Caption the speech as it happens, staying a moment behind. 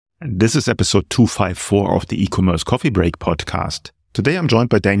This is episode 254 of the Ecommerce Coffee Break podcast. Today I'm joined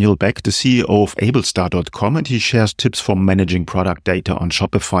by Daniel Beck, the CEO of ablestar.com, and he shares tips for managing product data on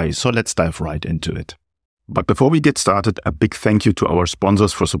Shopify. So let's dive right into it. But before we get started, a big thank you to our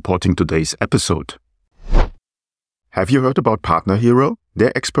sponsors for supporting today's episode. Have you heard about Partner Hero?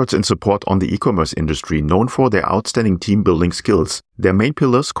 They're experts in support on the e-commerce industry, known for their outstanding team-building skills. Their main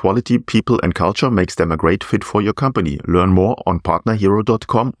pillars, quality, people, and culture, makes them a great fit for your company. Learn more on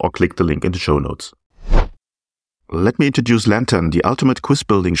partnerhero.com or click the link in the show notes. Let me introduce Lantern, the ultimate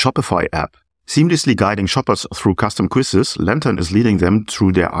quiz-building Shopify app. Seamlessly guiding shoppers through custom quizzes, Lantern is leading them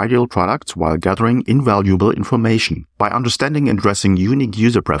through their ideal products while gathering invaluable information. By understanding and addressing unique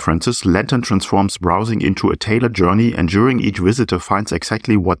user preferences, Lantern transforms browsing into a tailored journey, ensuring each visitor finds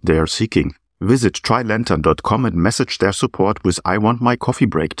exactly what they are seeking. Visit trylantern.com and message their support with "I want my coffee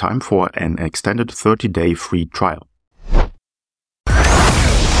break time" for an extended 30-day free trial.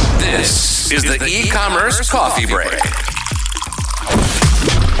 This is the Ecommerce Coffee Break,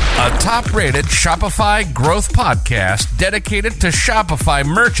 a top-rated Shopify growth podcast dedicated to Shopify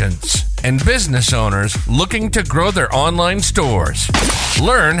merchants and business owners looking to grow their online stores.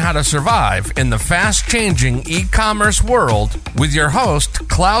 Learn how to survive in the fast-changing e-commerce world with your host,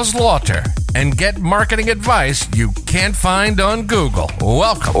 Klaus Lauter, and get marketing advice you can't find on Google.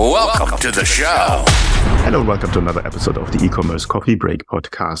 Welcome to the show. Hello and welcome to another episode of the Ecommerce Coffee Break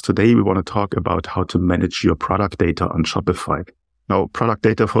podcast. Today we want to talk about how to manage your product data on Shopify. Now, product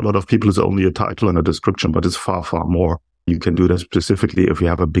data for a lot of people is only a title and a description, but it's far, far more. You can do that specifically if you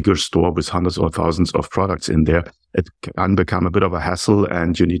have a bigger store with hundreds or thousands of products in there. It can become a bit of a hassle,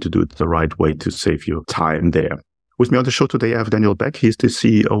 and you need to do it the right way to save you time there. With me on the show today, I have Daniel Beck. He's the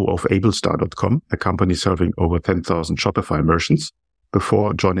CEO of ablestar.com, a company serving over 10,000 Shopify merchants.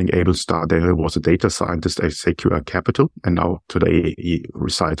 Before joining Ablestar, Daniel was a data scientist at Secure Capital, and now today he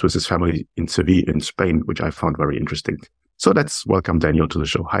resides with his family in Seville in Spain, which I found very interesting. So let's welcome Daniel to the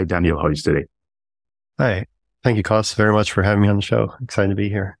show. Hi, Daniel. How are you today? Hi. Thank you, Klaus, very much for having me on the show. Excited to be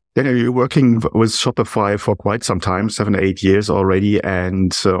here. Daniel, you're working with Shopify for quite some time, 7 or 8 years already,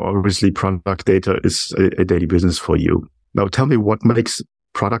 and obviously product data is a daily business for you. Now, tell me what makes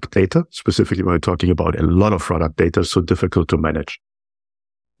product data, specifically when we're talking about a lot of product data, so difficult to manage?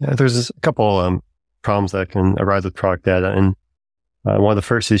 Yeah, there's a couple problems that can arise with product data, and one of the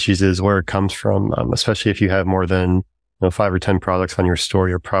first issues is where it comes from, especially if you have more than 5 or 10 products on your store.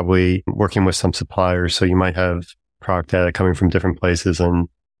 You're probably working with some suppliers, so you might have product data coming from different places, and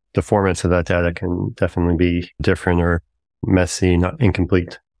the formats of that data can definitely be different or messy, not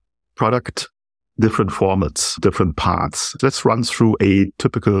incomplete. Product, different formats, different parts. Let's run through a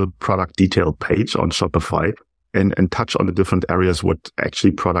typical product detail page on Shopify and touch on the different areas, what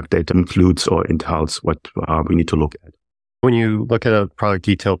actually product data includes or entails, what we need to look at. When you look at a product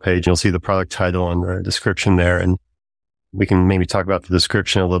detail page, you'll see the product title and the description there, and we can maybe talk about the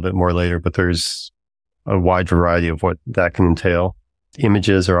description a little bit more later, but there's a wide variety of what that can entail.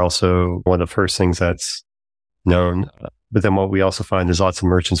 Images are also one of the first things that's known. But then what we also find is lots of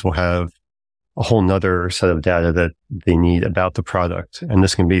merchants will have a whole nother set of data that they need about the product. And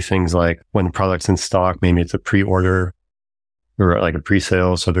this can be things like when the product's in stock, maybe it's a pre-order or like a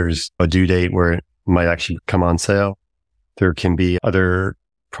pre-sale. So there's a due date where it might actually come on sale. There can be other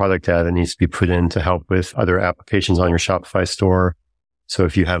product data that needs to be put in to help with other applications on your Shopify store. So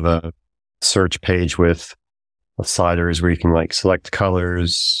if you have a search page with sliders where you can like select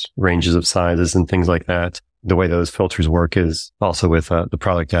colors, ranges of sizes and things like that, the way those filters work is also with the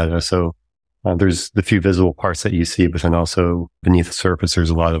product data. So there's the few visible parts that you see, but then also beneath the surface, there's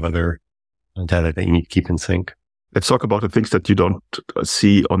a lot of other data that you need to keep in sync. Let's talk about the things that you don't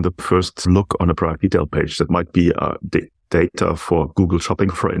see on the first look on a product detail page. That might be data for Google Shopping,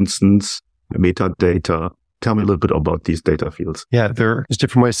 for instance, metadata. Tell me a little bit about these data fields. Yeah, there's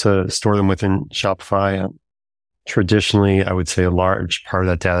different ways to store them within Shopify. Traditionally, I would say a large part of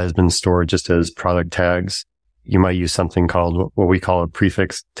that data has been stored just as product tags. You might use something called what we call a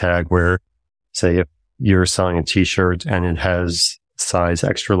prefix tag, where say if you're selling a t-shirt and it has size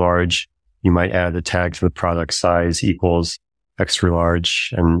extra large, you might add a tag to the product size equals extra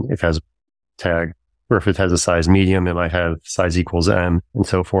large. And if it has a tag, or if it has a size medium, it might have size equals M and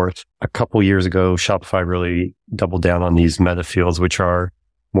so forth. A couple years ago, Shopify really doubled down on these meta fields, which are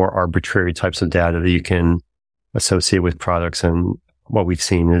more arbitrary types of data that you can associate with products. And what we've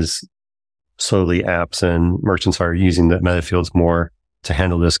seen is slowly apps and merchants are using the meta fields more to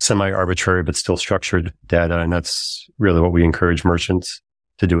handle this semi-arbitrary but still structured data. And that's really what we encourage merchants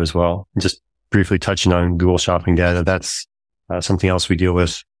to do as well. Just briefly touching on Google Shopping data, that's something else we deal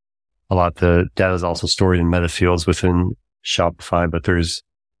with a lot. The data is also stored in meta fields within Shopify, but there's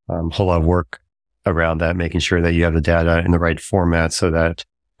a whole lot of work around that, making sure that you have the data in the right format so that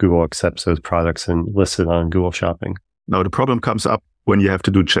Google accepts those products and lists it on Google Shopping. Now, the problem comes up when you have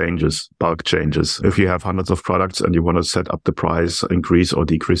to do changes, bulk changes. If you have hundreds of products and you want to set up the price, increase or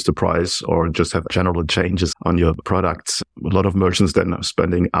decrease the price, or just have general changes on your products, a lot of merchants then are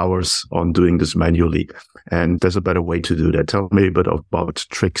spending hours on doing this manually. And there's a better way to do that. Tell me a bit about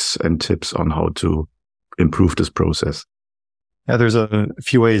tricks and tips on how to improve this process. Yeah, there's a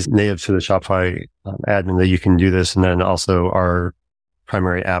few ways native to the Shopify admin that you can do this. And then also our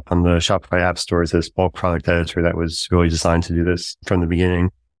primary app on the Shopify App Store is this bulk product editor that was really designed to do this from the beginning.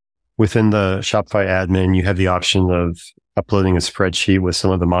 Within the Shopify admin, you have the option of uploading a spreadsheet with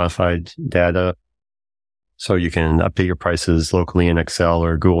some of the modified data. So you can update your prices locally in Excel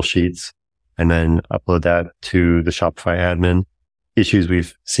or Google Sheets and then upload that to the Shopify admin. Issues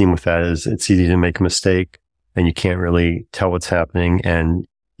we've seen with that is it's easy to make a mistake and you can't really tell what's happening. And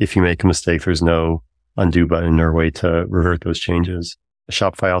if you make a mistake, there's no undo button or way to revert those changes.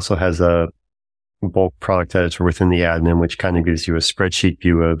 Shopify also has a bulk product editor within the admin, which kind of gives you a spreadsheet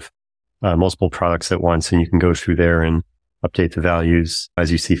view of multiple products at once. And you can go through there and update the values as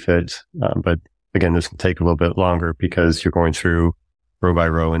you see fit. But again, this can take a little bit longer because you're going through row by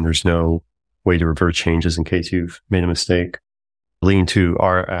row and there's no way to revert changes in case you've made a mistake. Leading to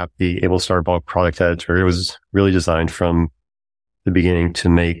our app, the AbleStar bulk product editor, it was really designed from the beginning to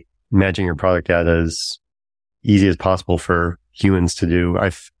make managing your product data as easy as possible for humans to do.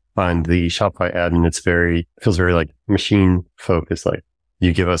 I find the Shopify admin, feels very like machine focused. Like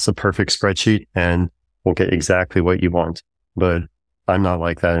you give us a perfect spreadsheet and we'll get exactly what you want. But I'm not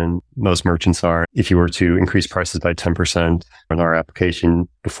like that. And most merchants are. If you were to increase prices by 10% on our application,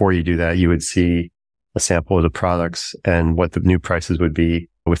 before you do that, you would see a sample of the products and what the new prices would be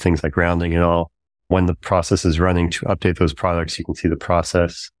with things like rounding and all. When the process is running to update those products, you can see the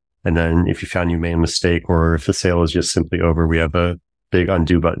process. And then if you found you made a mistake or if the sale is just simply over, we have a big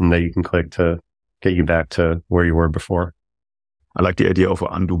undo button that you can click to get you back to where you were before. I like the idea of an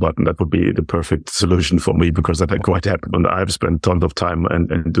undo button. That would be the perfect solution for me because that quite happened. And I've spent tons of time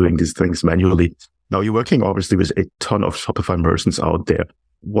and doing these things manually. Now you're working obviously with a ton of Shopify merchants out there.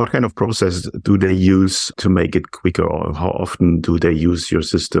 What kind of process do they use to make it quicker, or how often do they use your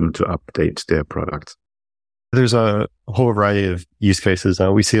system to update their products? There's a whole variety of use cases.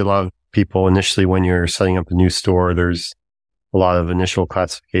 We see a lot of people initially when you're setting up a new store, there's a lot of initial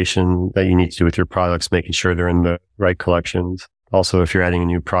classification that you need to do with your products, making sure they're in the right collections. Also, if you're adding a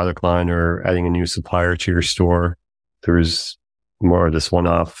new product line or adding a new supplier to your store, there's more of this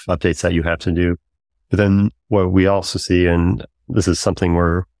one-off updates that you have to do. But then what we also see, and this is something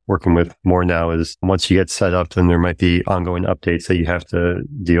we're working with more now, is once you get set up, then there might be ongoing updates that you have to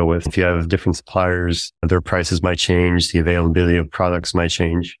deal with. If you have different suppliers, their prices might change, the availability of products might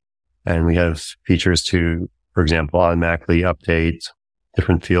change. And we have features to, for example, automatically update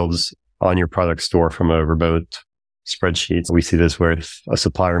different fields on your product store from a remote spreadsheet. We see this where if a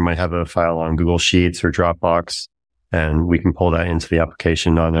supplier might have a file on Google Sheets or Dropbox, and we can pull that into the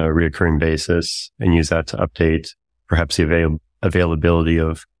application on a recurring basis and use that to update perhaps the availability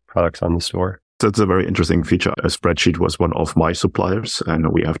of products on the store. That's a very interesting feature. A spreadsheet was one of my suppliers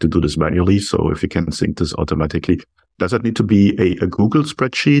and we have to do this manually. So if you can sync this automatically, does it need to be a Google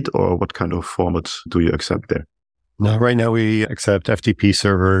spreadsheet or what kind of format do you accept there? No, right now we accept FTP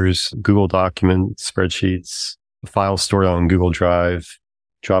servers, Google document spreadsheets, files stored on Google Drive,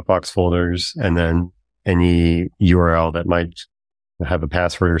 Dropbox folders, and then any URL that might have a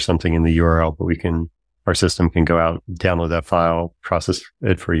password or something in the URL, but our system can go out, download that file, process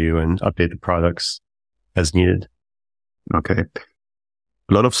it for you, and update the products as needed. Okay.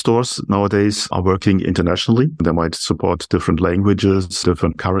 A lot of stores nowadays are working internationally. They might support different languages,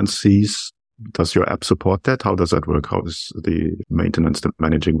 different currencies. Does your app support that? How does that work? How is the maintenance, the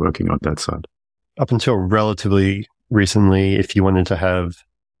managing working on that side? Up until relatively recently, if you wanted to have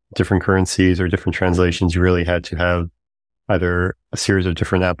different currencies or different translations, you really had to have either a series of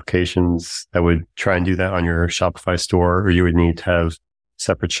different applications that would try and do that on your Shopify store, or you would need to have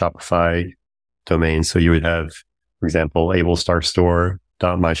separate Shopify domains. So you would have, for example,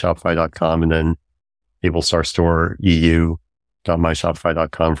 ablestarstore.myshopify.com and then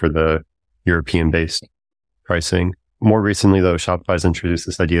ablestarstore.eu.myshopify.com for the European-based pricing. More recently, though, Shopify's introduced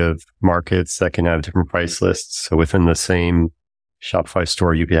this idea of markets that can have different price lists. So within the same Shopify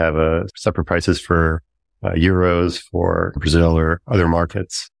store, you could have separate prices for euros, for Brazil or other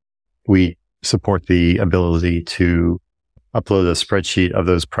markets. We support the ability to upload a spreadsheet of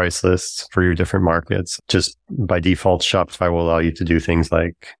those price lists for your different markets. Just by default, Shopify will allow you to do things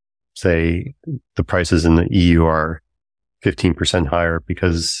like, say, the prices in the EU are 15% higher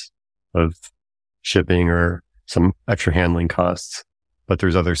because of shipping or some extra handling costs. But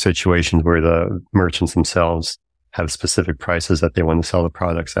there's other situations where the merchants themselves have specific prices that they want to sell the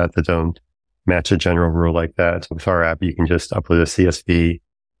products at that don't match a general rule like that. With our app, you can just upload a CSV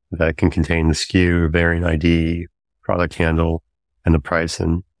that can contain the SKU, variant ID, product handle, and the price,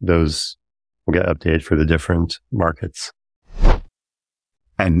 and those will get updated for the different markets.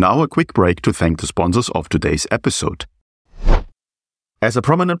 And now a quick break to thank the sponsors of today's episode. As a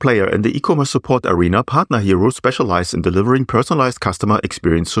prominent player in the e-commerce support arena, Partner Hero specializes in delivering personalized customer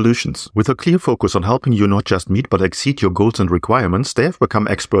experience solutions. With a clear focus on helping you not just meet but exceed your goals and requirements, they have become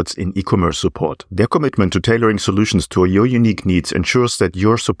experts in e-commerce support. Their commitment to tailoring solutions to your unique needs ensures that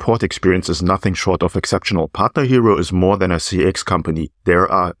your support experience is nothing short of exceptional. Partner Hero is more than a CX company. They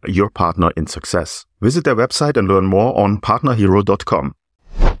are your partner in success. Visit their website and learn more on partnerhero.com.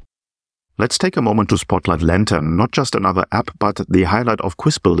 Let's take a moment to spotlight Lantern, not just another app, but the highlight of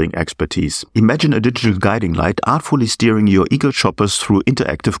quiz building expertise. Imagine a digital guiding light artfully steering your eager shoppers through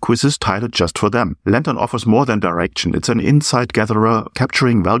interactive quizzes tailored just for them. Lantern offers more than direction. It's an insight gatherer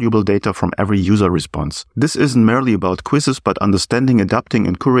capturing valuable data from every user response. This isn't merely about quizzes, but understanding, adapting,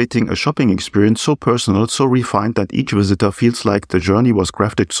 and curating a shopping experience so personal, so refined that each visitor feels like the journey was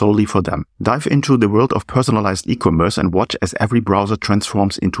crafted solely for them. Dive into the world of personalized e-commerce and watch as every browser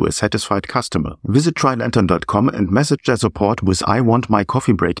transforms into a satisfied customer. Visit trylantern.com and message their support with "I want my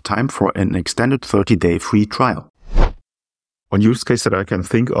coffee break time" for an extended 30-day free trial. One use case that I can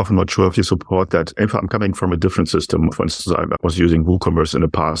think of, I'm not sure if you support that. If I'm coming from a different system, for instance, I was using WooCommerce in the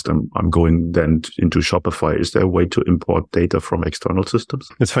past and I'm going then into Shopify. Is there a way to import data from external systems?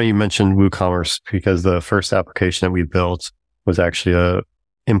 It's funny you mentioned WooCommerce because the first application that we built was actually a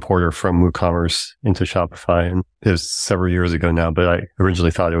importer from WooCommerce into Shopify. And it was several years ago now, but I originally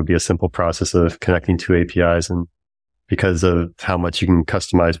thought it would be a simple process of connecting two APIs. And because of how much you can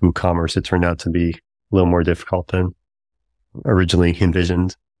customize WooCommerce, it turned out to be a little more difficult than originally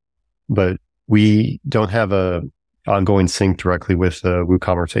envisioned. But we don't have a ongoing sync directly with the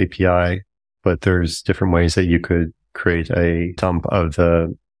WooCommerce API, but there's different ways that you could create a dump of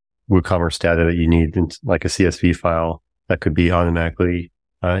the WooCommerce data that you need in like a CSV file that could be automatically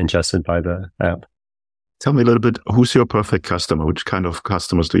ingested by the app. Tell me a little bit, who's your perfect customer? Which kind of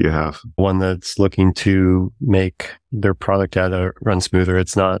customers do you have? One that's looking to make their product data run smoother.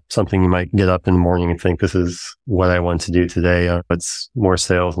 It's not something you might get up in the morning and think, this is what I want to do today. It's more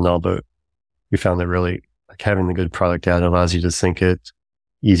sales and all, but we found that really like having the good product data allows you to sync it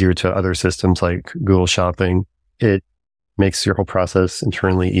easier to other systems like Google Shopping. It makes your whole process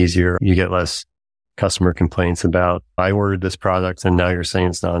internally easier. You get less customer complaints about, I ordered this product and now you're saying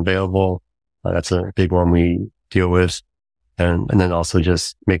it's not available. That's a big one we deal with. And then also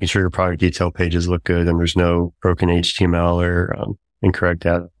just making sure your product detail pages look good and there's no broken HTML or incorrect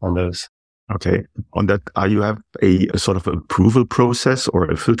data on those. Okay. On that, you have a sort of approval process or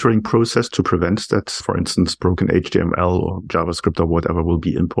a filtering process to prevent that, for instance, broken HTML or JavaScript or whatever will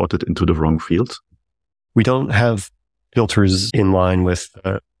be imported into the wrong fields? We don't have filters in line with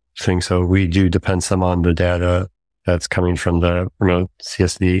things. So we do depend some on the data that's coming from the remote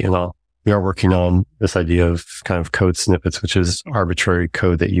CSV and all. We are working on this idea of kind of code snippets, which is arbitrary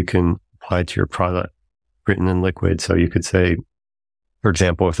code that you can apply to your product written in Liquid. So you could say, for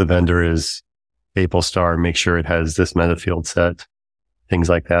example, if the vendor is Maple Star, make sure it has this meta field set, things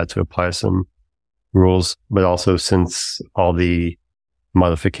like that to apply some rules. But also, since all the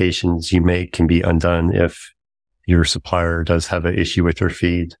modifications you make can be undone if your supplier does have an issue with their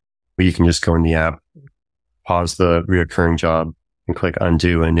feed, you can just go in the app, pause the reoccurring job, and click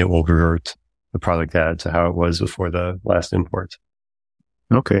undo, and it will revert the product data to how it was before the last import.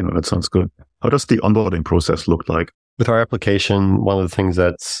 Okay, no, that sounds good. How does the onboarding process look like? With our application, one of the things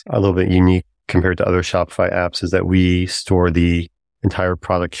that's a little bit unique compared to other Shopify apps is that we store the entire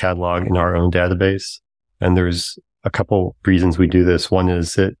product catalog in our own database. And there's a couple reasons we do this. One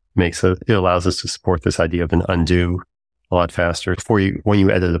is it allows us to support this idea of an undo a lot faster. When you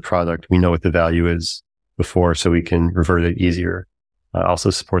edit a product, we know what the value is before, so we can revert it easier. Also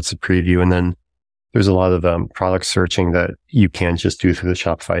supports the preview. And then there's a lot of product searching that you can't just do through the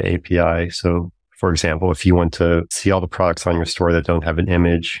Shopify API. So for example, if you want to see all the products on your store that don't have an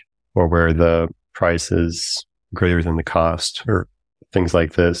image or where the price is greater than the cost or things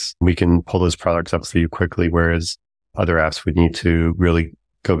like this, we can pull those products up for you quickly. Whereas other apps would need to really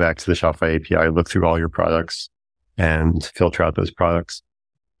go back to the Shopify API, look through all your products and filter out those products.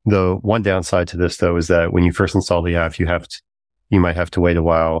 The one downside to this, though, is that when you first install the app, you might have to wait a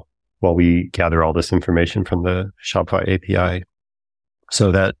while we gather all this information from the Shopify API.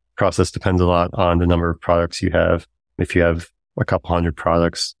 So that process depends a lot on the number of products you have If you have a couple hundred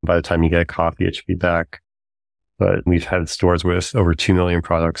products, by the time you get coffee, it should be back. But we've had stores with over 2 million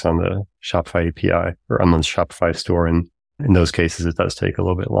products on the Shopify API or on the Shopify store. And in those cases, it does take a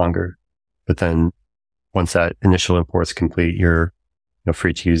little bit longer. But then once that initial import's complete, you're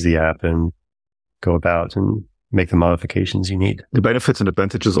free to use the app and go about and make the modifications you need. The benefits and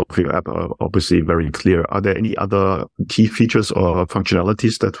advantages of your app are obviously very clear. Are there any other key features or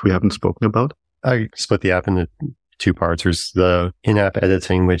functionalities that we haven't spoken about? I split the app into 2 parts. There's the in-app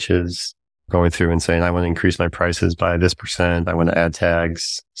editing, which is going through and saying, I want to increase my prices by this %. I want to add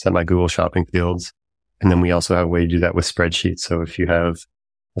tags, set my Google shopping fields. And then we also have a way to do that with spreadsheets. So if you have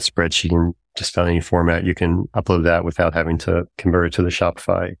a spreadsheet in just about any format, you can upload that without having to convert it to the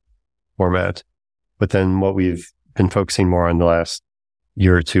Shopify format. But then what we've been focusing more on the last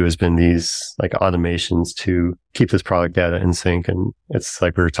year or 2 has been these like automations to keep this product data in sync. And it's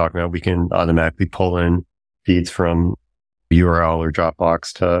like we were talking about, we can automatically pull in feeds from URL or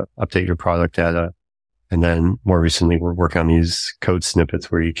Dropbox to update your product data. And then more recently, we're working on these code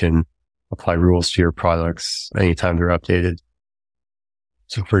snippets where you can apply rules to your products anytime they're updated.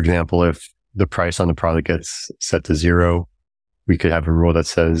 So for example, if the price on the product gets set to 0, we could have a rule that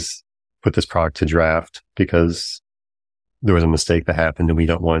says, put this product to draft because there was a mistake that happened and we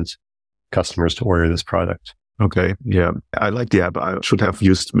don't want customers to order this product. Okay. Yeah. I like the app. I should have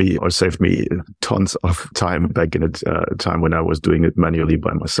used me or saved me tons of time back in a time when I was doing it manually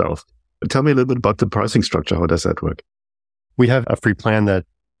by myself. Tell me a little bit about the pricing structure. How does that work? We have a free plan that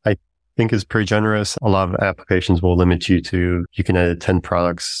I think is pretty generous. A lot of applications will limit you to, you can edit 10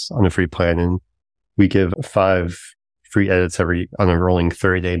 products on a free plan, and we give 5 free edits on a rolling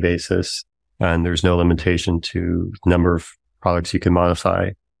 30-day basis. And there's no limitation to the number of products you can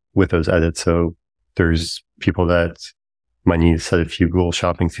modify with those edits. So there's people that might need to set a few Google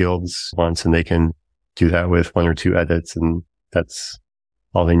shopping fields once, and they can do that with 1 or 2 edits, and that's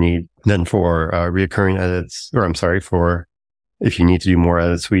all they need. Then for reoccurring edits, for if you need to do more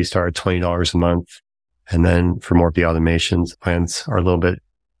edits, we start at $20 a month. And then for more of the automations, plans are a little bit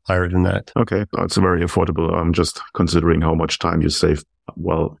higher than that. Okay. That's very affordable. I'm just considering how much time you save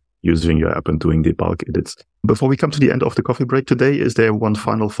while using your app and doing the bulk edits. Before we come to the end of the coffee break today, is there one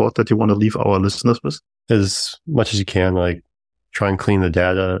final thought that you want to leave our listeners with? As much as you can, like try and clean the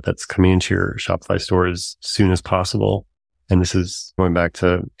data that's coming into your Shopify store as soon as possible. And this is going back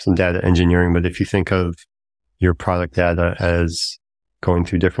to some data engineering, but if you think of your product data as going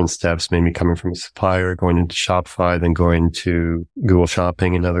through different steps, maybe coming from a supplier, going into Shopify, then going to Google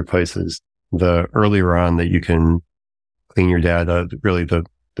Shopping and other places, the earlier on that you can clean your data, really the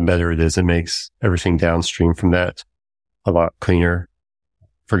better it is. It makes everything downstream from that a lot cleaner.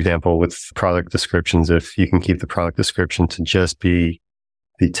 For example, with product descriptions, if you can keep the product description to just be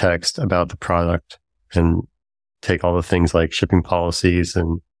the text about the product and take all the things like shipping policies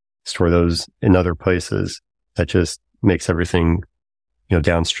and store those in other places, that just makes everything,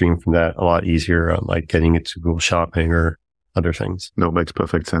 downstream from that a lot easier, like getting it to Google Shopping or other things. No, makes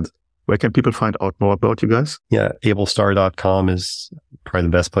perfect sense. Where can people find out more about you guys? Yeah, ablestar.com is probably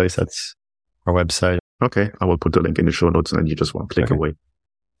the best place. That's our website. Okay, I will put the link in the show notes and then you just one click away.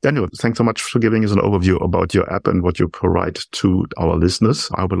 Daniel, thanks so much for giving us an overview about your app and what you provide to our listeners.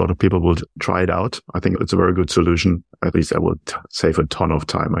 I hope a lot of people will try it out. I think it's a very good solution. At least I will save a ton of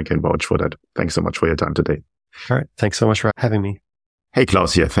time. I can vouch for that. Thanks so much for your time today. All right. Thanks so much for having me. Hey,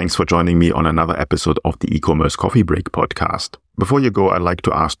 Klaus here. Thanks for joining me on another episode of the E-commerce Coffee Break podcast. Before you go, I'd like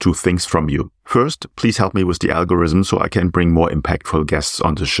to ask 2 things from you. First, please help me with the algorithm so I can bring more impactful guests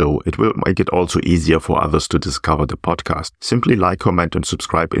on the show. It will make it also easier for others to discover the podcast. Simply like, comment, and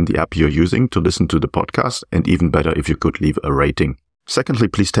subscribe in the app you're using to listen to the podcast, and even better if you could leave a rating. Secondly,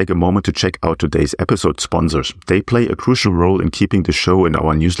 please take a moment to check out today's episode sponsors. They play a crucial role in keeping the show and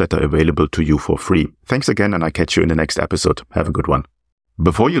our newsletter available to you for free. Thanks again, and I catch you in the next episode. Have a good one.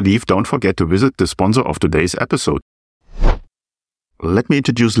 Before you leave, don't forget to visit the sponsor of today's episode. Let me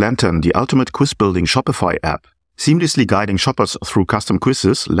introduce Lantern, the ultimate quiz-building Shopify app. Seamlessly guiding shoppers through custom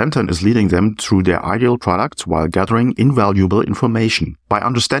quizzes, Lantern is leading them through their ideal products while gathering invaluable information. By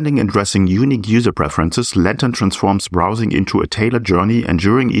understanding and addressing unique user preferences, Lantern transforms browsing into a tailored journey,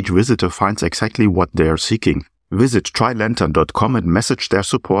 ensuring each visitor finds exactly what they are seeking. Visit trylantern.com and message their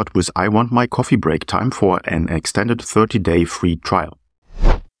support with "I want my coffee break time" for an extended 30-day free trial.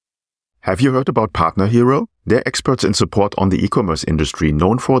 Have you heard about Partner Hero? They're experts in support on the e-commerce industry,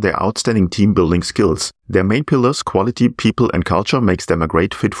 known for their outstanding team-building skills. Their main pillars, quality, people, and culture, makes them a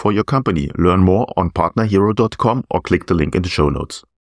great fit for your company. Learn more on partnerhero.com or click the link in the show notes.